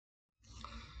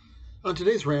On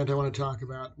today's rant, I want to talk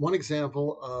about one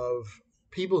example of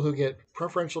people who get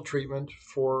preferential treatment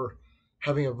for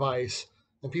having a vice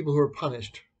and people who are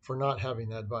punished for not having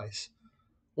that vice.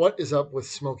 What is up with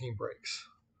smoking breaks?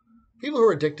 People who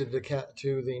are addicted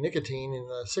to the nicotine in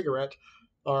the cigarette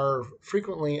are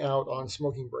frequently out on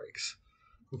smoking breaks.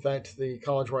 In fact, the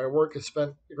college where I work has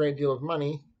spent a great deal of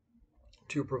money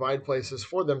to provide places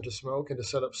for them to smoke and to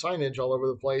set up signage all over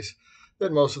the place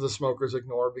that most of the smokers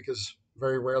ignore because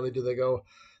very rarely do they go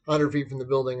 100 feet from the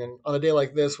building. And on a day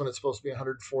like this, when it's supposed to be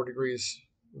 104 degrees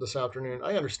this afternoon,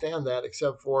 I understand that,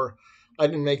 except for I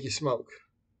didn't make you smoke.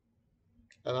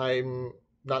 And I'm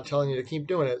not telling you to keep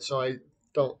doing it, so I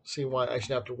don't see why I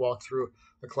should have to walk through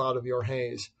a cloud of your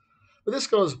haze. But this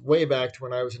goes way back to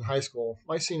when I was in high school.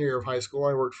 My senior year of high school,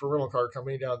 I worked for a rental car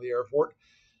company down at the airport,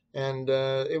 and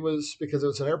it was because it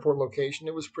was an airport location.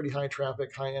 It was pretty high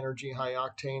traffic, high energy, high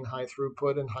octane, high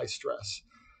throughput, and high stress.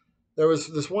 There was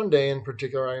this one day in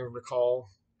particular I recall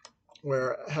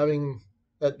where, having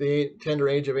at the tender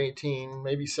age of 18,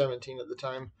 maybe 17 at the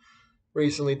time,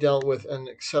 recently dealt with an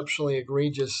exceptionally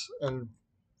egregious and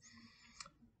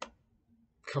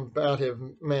combative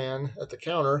man at the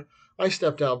counter, I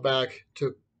stepped out back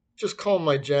to just calm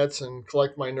my jets and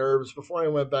collect my nerves before I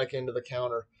went back into the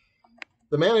counter.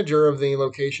 The manager of the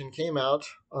location came out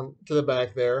to the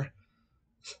back there.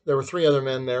 There were three other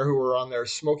men there who were on their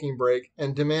smoking break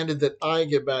and demanded that I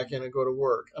get back in and go to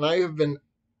work. And I have been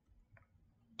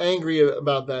angry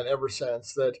about that ever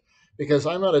since. That because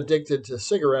I'm not addicted to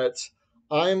cigarettes,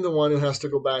 I'm the one who has to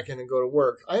go back in and go to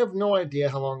work. I have no idea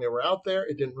how long they were out there.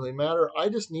 It didn't really matter. I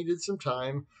just needed some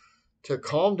time to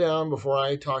calm down before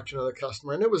I talked to another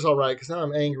customer. And it was all right because now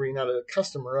I'm angry, not at a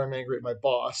customer. I'm angry at my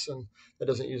boss. And that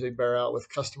doesn't usually bear out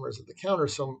with customers at the counter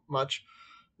so much.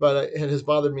 But it has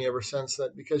bothered me ever since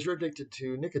that because you're addicted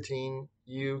to nicotine,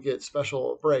 you get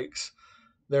special breaks.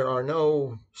 There are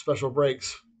no special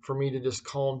breaks for me to just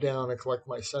calm down and collect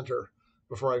my center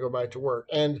before I go back to work.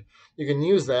 And you can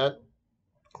use that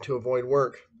to avoid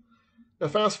work. Now,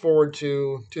 fast forward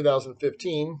to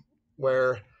 2015,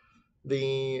 where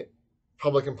the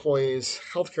public employees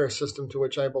healthcare system to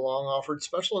which I belong offered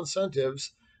special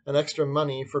incentives and extra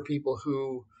money for people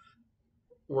who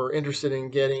were interested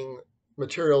in getting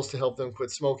materials to help them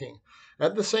quit smoking.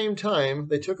 At the same time,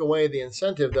 they took away the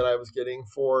incentive that I was getting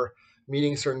for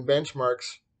meeting certain benchmarks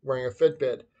wearing a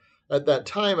Fitbit. At that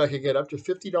time, I could get up to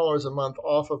 $50 a month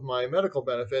off of my medical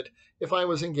benefit if I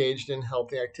was engaged in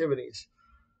healthy activities.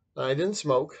 I didn't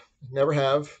smoke, never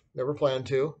have, never plan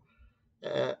to,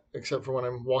 except for when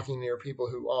I'm walking near people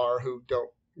who don't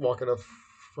walk enough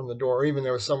from the door. Even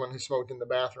there was someone who smoked in the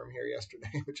bathroom here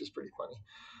yesterday, which is pretty funny.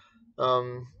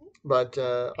 Um, but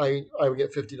I would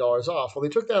get $50 off. Well, they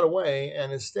took that away,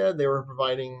 and instead they were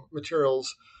providing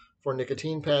materials for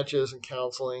nicotine patches and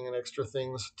counseling and extra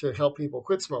things to help people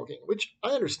quit smoking, which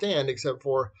I understand, except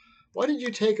for why did you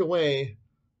take away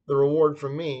the reward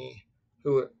from me,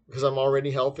 who because I'm already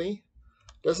healthy?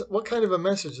 Does What kind of a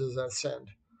message does that send?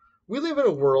 We live in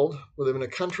a world, we live in a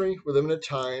country, we live in a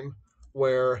time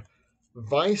where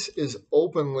vice is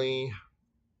openly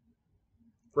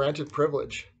granted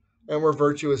privilege, and where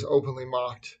virtue is openly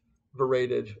mocked,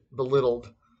 berated,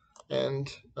 belittled,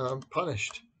 and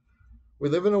punished. We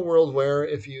live in a world where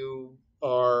if you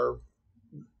are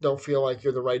don't feel like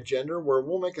you're the right gender, where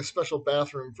we'll make a special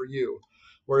bathroom for you.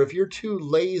 Where if you're too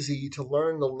lazy to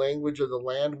learn the language of the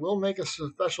land, we'll make a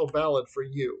special ballot for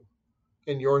you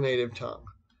in your native tongue.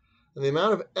 And the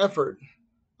amount of effort,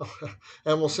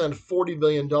 and we'll send $40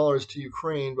 billion to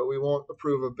Ukraine, but we won't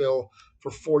approve a bill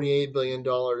for $48 billion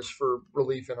for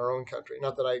relief in our own country.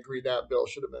 Not that I agree that bill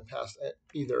should have been passed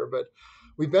either, but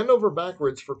we bend over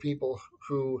backwards for people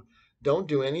who don't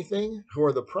do anything, who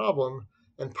are the problem,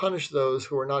 and punish those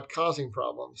who are not causing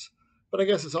problems. But I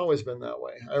guess it's always been that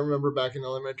way. I remember back in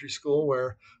elementary school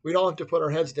where we'd all have to put our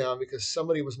heads down because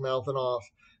somebody was mouthing off,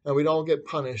 and we'd all get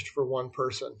punished for one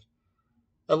person.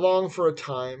 I long for a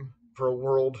time, for a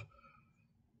world,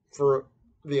 for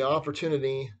the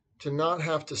opportunity to not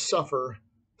have to suffer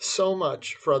so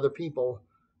much for other people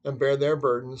and bear their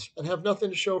burdens and have nothing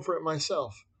to show for it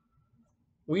myself.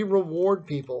 We reward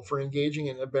people for engaging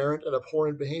in aberrant and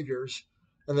abhorrent behaviors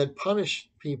and then punish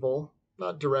people,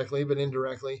 not directly but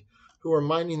indirectly, who are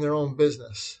minding their own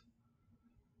business.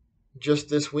 Just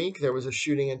this week, there was a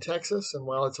shooting in Texas, and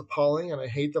while it's appalling and I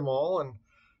hate them all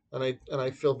and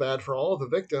I feel bad for all of the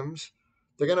victims,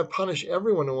 they're going to punish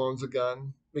everyone who owns a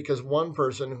gun because one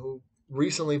person who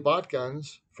recently bought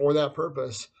guns for that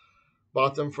purpose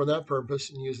bought them for that purpose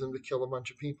and used them to kill a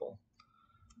bunch of people.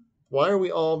 Why are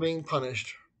we all being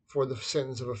punished for the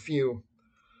sins of a few?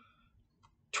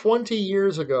 20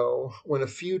 years ago, when a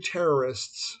few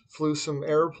terrorists flew some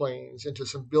airplanes into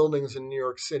some buildings in New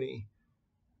York City,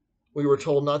 we were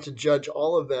told not to judge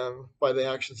all of them by the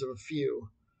actions of a few.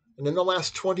 And in the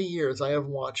last 20 years, I have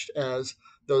watched as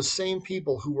those same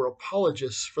people who were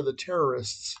apologists for the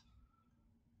terrorists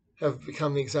have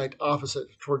become the exact opposite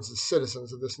towards the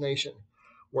citizens of this nation,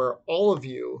 where all of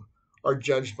you are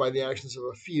judged by the actions of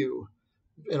a few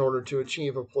in order to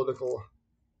achieve a political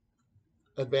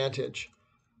advantage.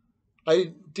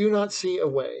 I do not see a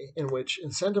way in which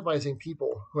incentivizing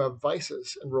people who have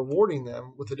vices and rewarding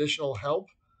them with additional help,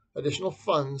 additional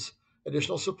funds,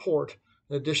 additional support,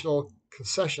 and additional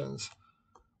concessions,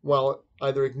 while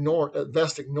either at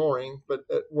best ignoring, but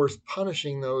at worst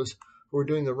punishing those who are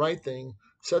doing the right thing,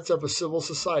 sets up a civil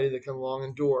society that can long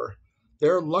endure.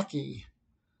 They're lucky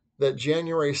that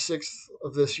January 6th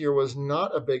of this year was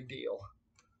not a big deal,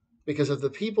 because if the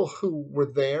people who were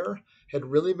there had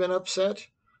really been upset,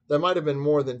 there might have been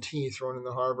more than tea thrown in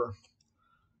the harbor.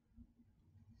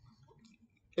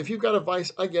 If you've got a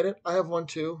vice, I get it. I have one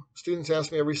too. Students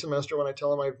ask me every semester when I tell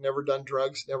them I've never done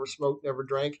drugs, never smoked, never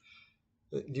drank,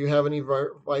 do you have any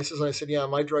vices? And I said, yeah,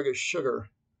 my drug is sugar.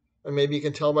 And maybe you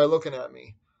can tell by looking at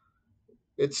me.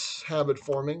 It's habit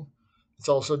forming. It's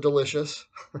also delicious.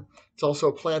 It's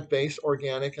also plant-based,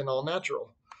 organic, and all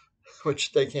natural,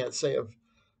 which they can't say of,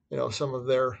 some of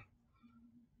their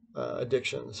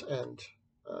addictions and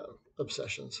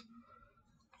obsessions.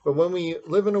 But when we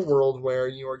live in a world where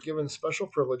you are given special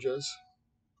privileges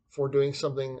for doing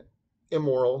something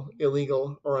immoral,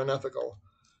 illegal, or unethical,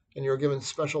 and you're given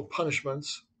special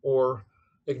punishments or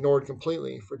ignored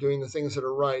completely for doing the things that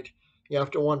are right, you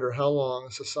have to wonder how long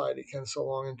a society can so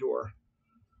long endure.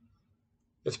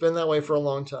 It's been that way for a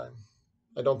long time.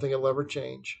 I don't think it'll ever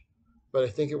change, but I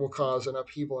think it will cause an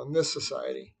upheaval in this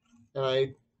society. And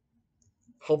I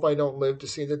hope I don't live to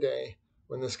see the day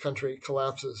when this country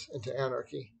collapses into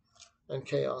anarchy and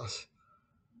chaos.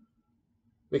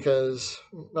 Because,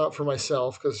 not for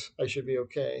myself, because I should be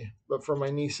okay, but for my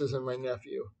nieces and my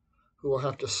nephew, who will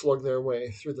have to slug their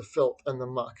way through the filth and the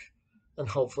muck and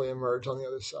hopefully emerge on the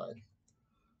other side.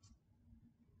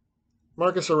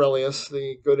 Marcus Aurelius,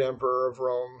 the good emperor of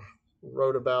Rome,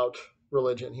 wrote about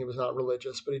religion. He was not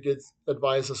religious, but he did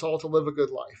advise us all to live a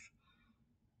good life,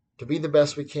 to be the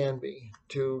best we can be,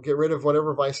 to get rid of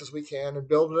whatever vices we can and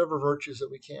build whatever virtues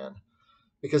that we can.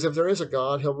 Because if there is a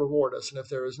God, he'll reward us. And if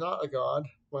there is not a God,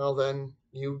 well, then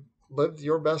you lived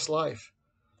your best life.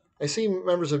 I see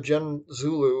members of Gen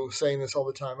Zulu saying this all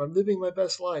the time. I'm living my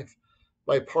best life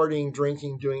by partying,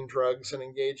 drinking, doing drugs, and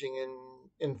engaging in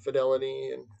infidelity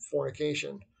and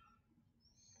fornication.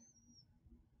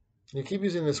 You keep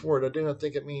using this word. I do not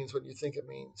think it means what you think it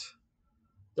means.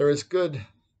 There is good,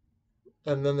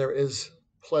 and then there is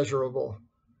pleasurable.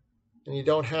 And you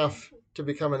don't have to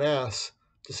become an ass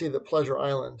to see that Pleasure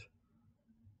Island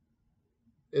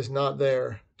is not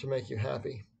there to make you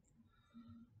happy.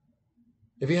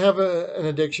 If you have an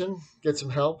addiction, get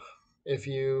some help. If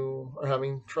you are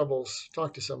having troubles,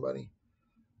 talk to somebody.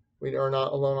 We are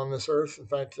not alone on this earth. In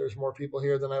fact, there's more people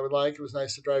here than I would like. It was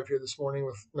nice to drive here this morning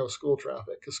with no school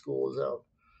traffic because school is out.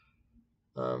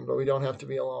 But we don't have to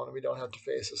be alone, and we don't have to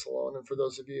face this alone. And for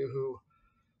those of you who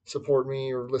support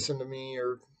me or listen to me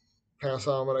or pass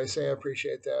on what I say, I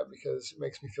appreciate that, because it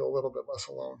makes me feel a little bit less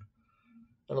alone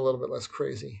and a little bit less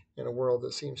crazy in a world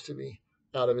that seems to be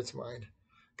out of its mind.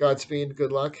 Godspeed,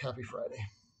 good luck, happy Friday.